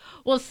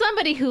Well,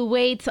 somebody who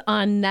waits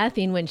on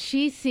nothing when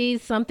she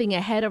sees something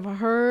ahead of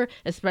her,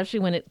 especially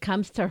when it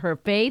comes to her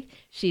faith,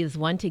 she is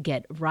one to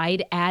get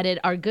right at it.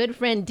 Our good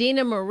friend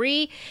Dina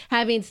Marie,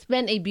 having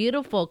spent a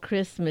beautiful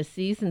Christmas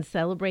season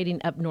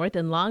celebrating up north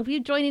in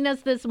Longview, joining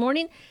us this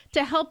morning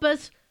to help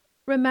us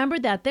remember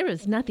that there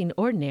is nothing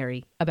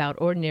ordinary about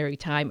ordinary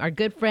time. Our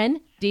good friend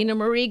Dina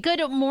Marie.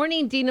 Good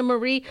morning, Dina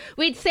Marie.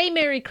 We'd say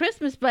Merry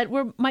Christmas, but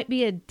we might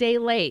be a day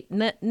late.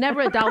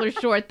 Never a dollar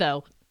short,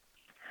 though.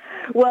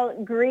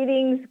 Well,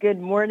 greetings. Good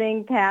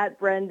morning, Pat,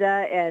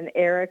 Brenda, and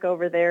Eric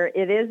over there.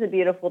 It is a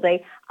beautiful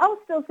day. I'll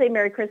still say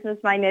Merry Christmas.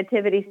 My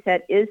nativity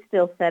set is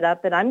still set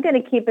up, and I'm going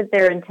to keep it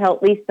there until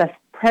at least the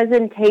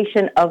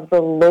presentation of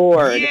the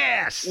Lord.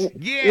 Yes.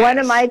 One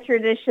of my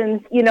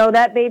traditions,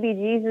 that baby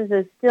Jesus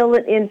is still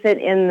an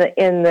infant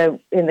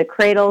in the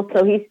cradle,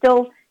 so he's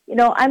still.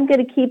 I'm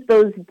going to keep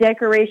those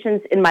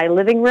decorations in my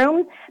living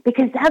room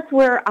because that's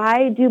where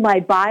I do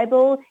my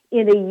Bible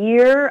in a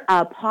Year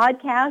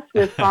podcast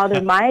with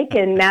Father Mike,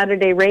 and Matter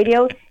Day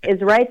Radio is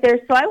right there.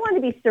 So I want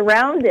to be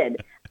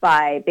surrounded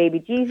by baby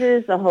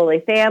Jesus, the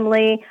Holy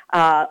Family,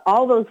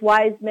 all those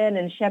wise men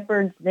and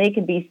shepherds. They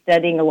can be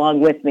studying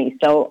along with me.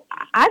 So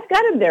I've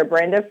got them there,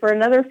 Brenda, for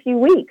another few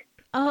weeks.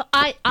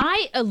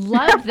 I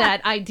love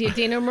that idea,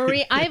 Dina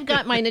Marie. I've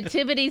got my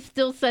nativity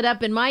still set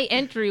up in my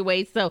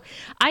entryway. So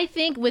I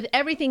think with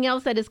everything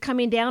else that is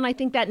coming down, I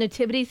think that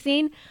nativity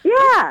scene,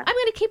 I'm going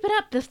to keep it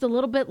up just a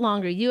little bit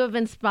longer. You have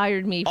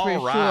inspired me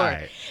for sure.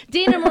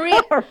 Dina Marie,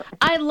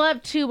 I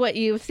love, too, what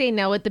you say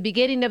now. At the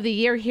beginning of the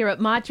year here at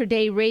Mater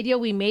Day Radio,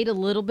 we made a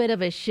little bit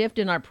of a shift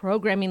in our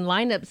programming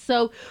lineup.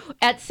 So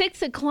at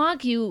 6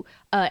 o'clock, you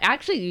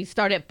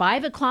start at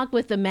 5 o'clock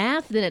with the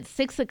Mass. Then at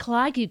 6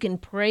 o'clock, you can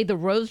pray the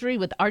Rosary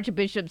with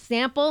Archbishop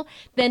Sample.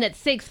 Then at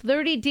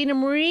 6:30, Dina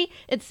Marie,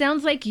 it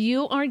sounds like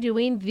you are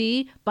doing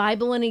the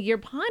Bible in a Year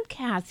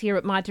podcast here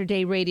at Mater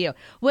Day Radio.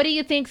 What do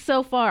you think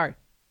so far?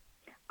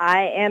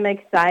 I am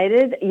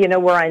excited.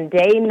 We're on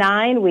day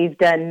 9. We've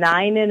done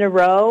 9 in a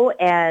row.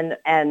 And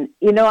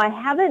I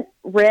haven't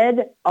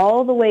read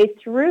all the way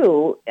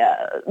through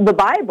the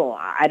Bible.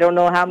 I don't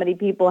know how many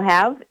people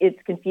have. It's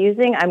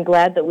confusing. I'm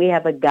glad that we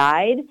have a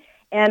guide.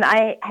 And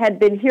I had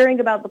been hearing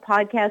about the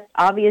podcast,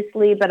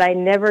 obviously, but I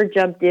never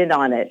jumped in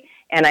on it.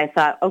 And I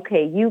thought,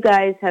 okay, you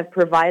guys have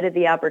provided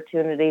the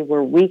opportunity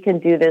where we can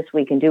do this.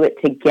 We can do it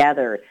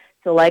together.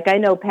 So like I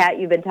know, Pat,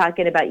 you've been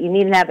talking about you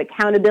need to have an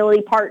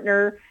accountability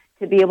partner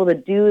to be able to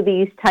do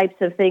these types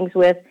of things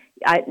with.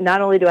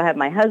 Not only do I have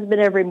my husband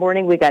every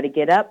morning, we got to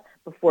get up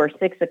before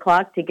 6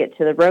 o'clock to get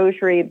to the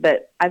Rosary,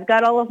 but I've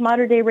got all of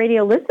Mater Day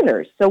Radio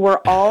listeners. So we're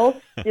all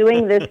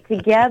doing this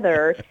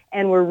together,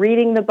 and we're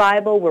reading the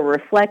Bible, we're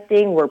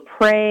reflecting, we're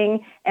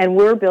praying, and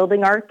we're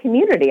building our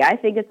community. I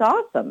think it's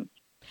awesome.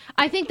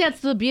 I think that's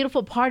the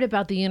beautiful part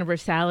about the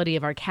universality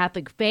of our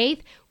Catholic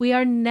faith. We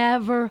are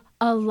never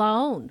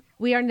alone.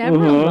 We are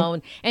never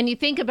alone. And you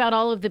think about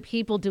all of the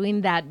people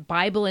doing that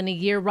Bible in a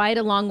Year right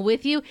along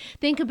with you.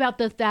 Think about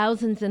the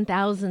thousands and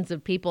thousands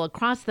of people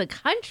across the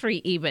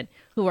country even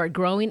who are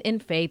growing in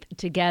faith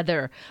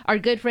together. Our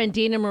good friend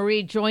Dina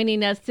Marie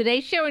joining us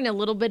today, sharing a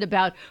little bit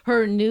about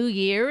her new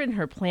year and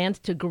her plans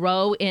to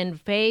grow in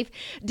faith.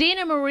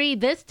 Dina Marie,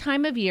 this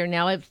time of year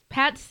now, as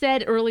Pat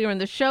said earlier in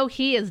the show,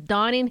 he is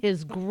donning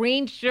his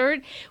green shirt.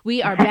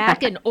 We are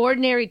back in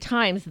ordinary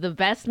times. The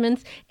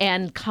vestments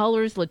and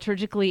colors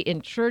liturgically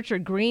in church are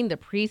green. The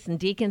priests and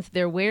deacons,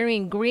 they're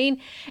wearing green.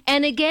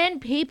 And again,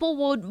 people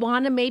would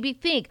want to maybe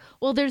think,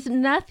 well, there's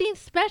nothing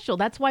special.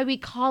 That's why we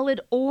call it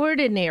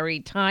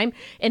ordinary time.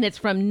 And it's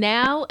from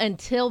now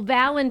until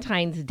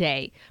Valentine's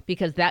Day,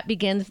 because that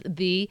begins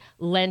the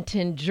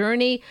Lenten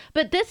journey.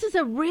 But this is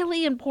a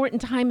really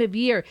important time of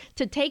year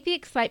to take the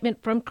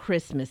excitement from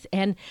Christmas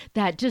and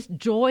that just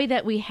joy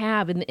that we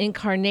have in the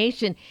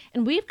incarnation.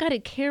 And we've got to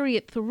carry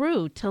it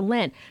through to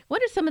Lent.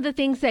 What are some of the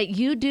things that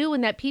you do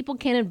and that people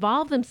can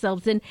involve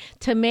themselves in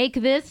to make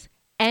this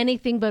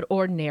anything but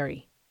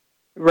ordinary?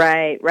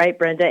 Right,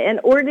 Brenda. And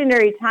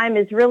ordinary time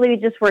is really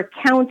just we're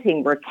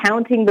counting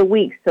the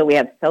weeks. So we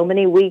have so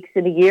many weeks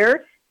in a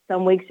year.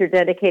 Some weeks are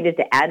dedicated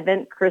to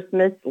Advent,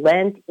 Christmas,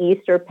 Lent,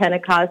 Easter,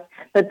 Pentecost.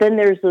 But then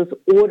there's those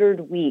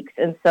ordered weeks.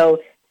 And so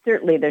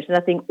certainly there's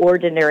nothing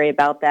ordinary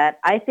about that.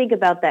 I think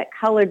about that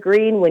color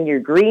green. When you're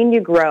green, you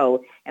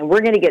grow. And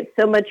we're going to get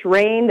so much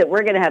rain that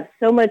we're going to have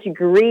so much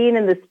green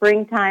in the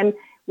springtime.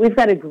 We've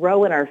got to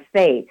grow in our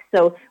faith.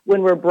 So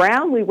when we're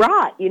brown, we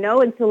rot,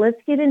 and so let's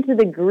get into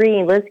the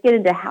green. Let's get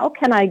into how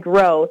can I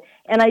grow?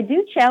 And I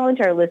do challenge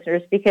our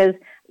listeners because,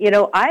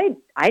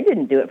 I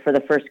didn't do it for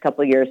the first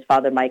couple of years.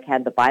 Father Mike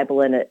had the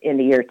Bible in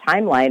a Year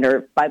timeline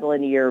or Bible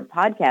in a Year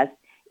podcast.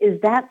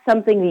 Is that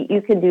something that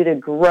you can do to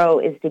grow,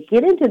 is to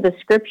get into the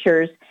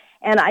scriptures?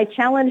 And I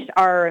challenged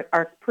our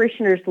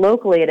parishioners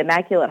locally at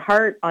Immaculate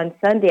Heart on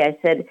Sunday. I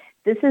said,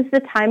 this is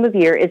the time of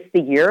year. It's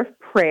the year of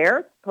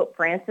prayer. Pope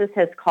Francis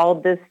has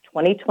called this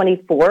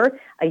 2024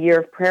 a year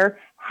of prayer.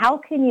 How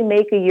can you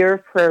make a year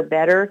of prayer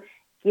better?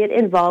 Get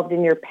involved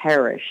in your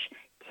parish.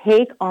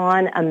 take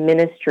on a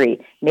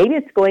ministry. Maybe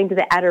it's going to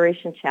the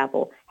Adoration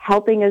Chapel,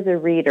 helping as a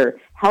reader,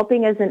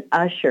 helping as an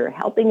usher,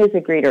 helping as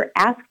a greeter.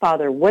 Ask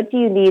Father, what do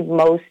you need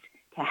most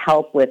to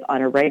help with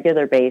on a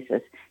regular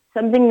basis?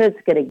 Something that's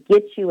going to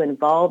get you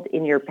involved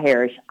in your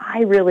parish. I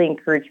really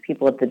encourage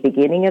people at the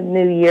beginning of the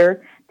new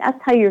year. That's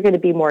how you're going to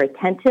be more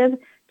attentive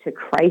to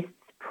Christ's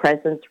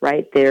presence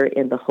right there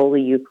in the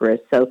Holy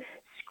Eucharist. So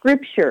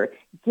Scripture,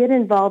 get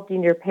involved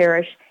in your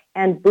parish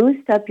and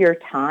boost up your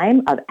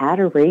time of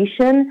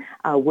adoration.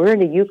 We're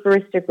in a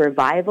Eucharistic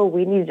revival.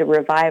 We need to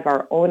revive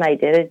our own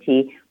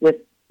identity with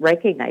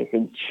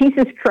recognizing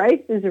Jesus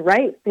Christ is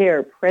right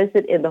there,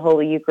 present in the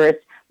Holy Eucharist.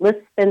 Let's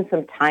spend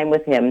some time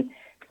with him.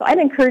 So I'd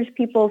encourage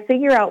people,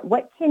 figure out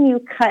what can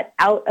you cut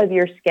out of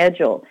your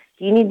schedule.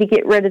 Do you need to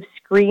get rid of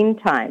screen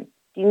time?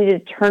 Do you need to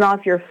turn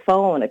off your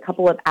phone a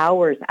couple of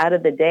hours out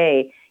of the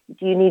day?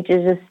 Do you need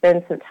to just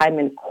spend some time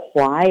in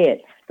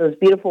quiet? Those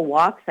beautiful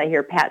walks I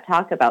hear Pat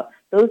talk about,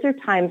 those are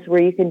times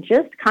where you can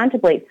just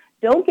contemplate.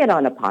 Don't get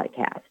on a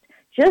podcast.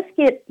 Just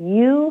get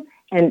you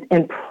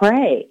and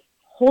pray.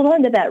 Hold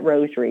on to that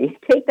rosary.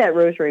 Take that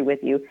rosary with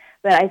you.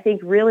 But I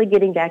think really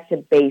getting back to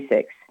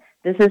basics.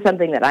 This is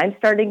something that I'm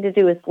starting to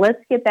do is let's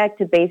get back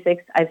to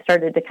basics. I've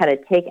started to kind of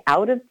take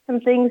out of some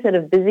things that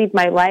have busied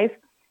my life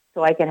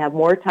so I can have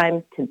more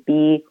time to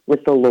be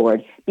with the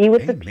Lord, be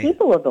with the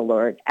people of the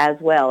Lord as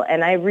well.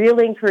 And I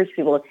really encourage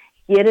people,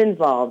 get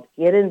involved,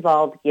 get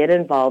involved, get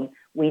involved.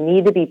 We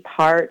need to be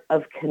part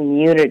of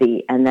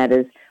community, and that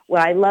is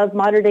what I love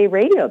Modern Day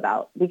Radio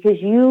about, because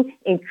you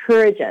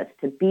encourage us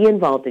to be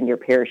involved in your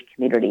parish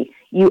community.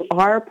 You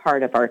are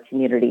part of our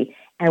community,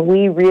 and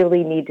we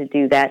really need to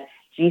do that.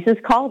 Jesus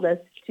called us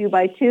 2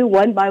 by 2,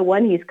 1 by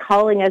 1. He's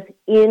calling us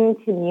in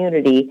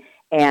community,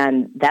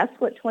 and that's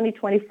what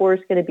 2024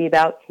 is going to be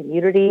about,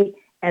 community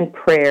and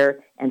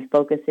prayer and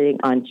focusing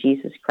on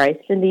Jesus Christ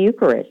and the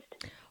Eucharist.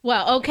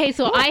 Well, okay,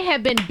 so I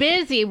have been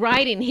busy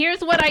writing.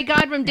 Here's what I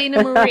got from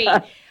Dina Marie.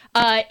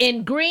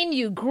 In green,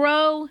 you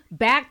grow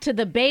back to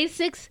the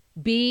basics.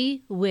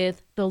 Be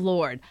with the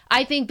Lord.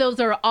 I think those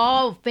are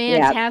all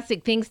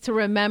fantastic things to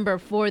remember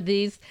for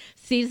these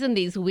season,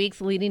 these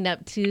weeks leading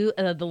up to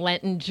the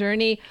Lenten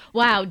journey.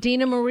 Wow,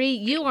 Dina Marie,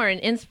 you are an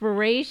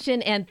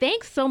inspiration, and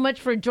thanks so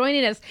much for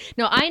joining us.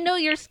 Now, I know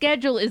your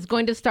schedule is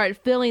going to start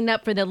filling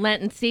up for the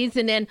Lenten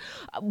season, and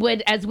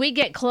as we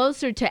get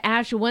closer to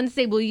Ash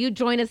Wednesday, will you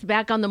join us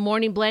back on the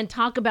Morning Blend,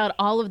 talk about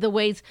all of the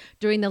ways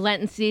during the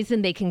Lenten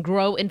season they can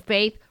grow in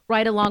faith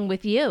right along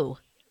with you?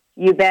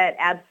 You bet.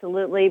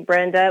 Absolutely,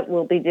 Brenda.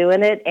 We'll be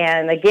doing it.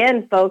 And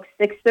again, folks,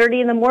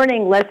 6:30 in the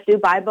morning, let's do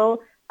Bible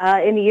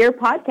in a Year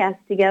podcast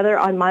together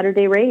on Modern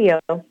Day Radio.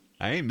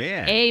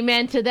 Amen.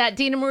 Amen to that.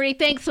 Dina Marie,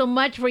 thanks so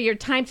much for your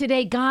time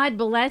today. God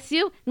bless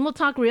you, and we'll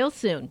talk real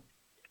soon.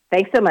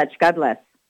 Thanks so much. God bless.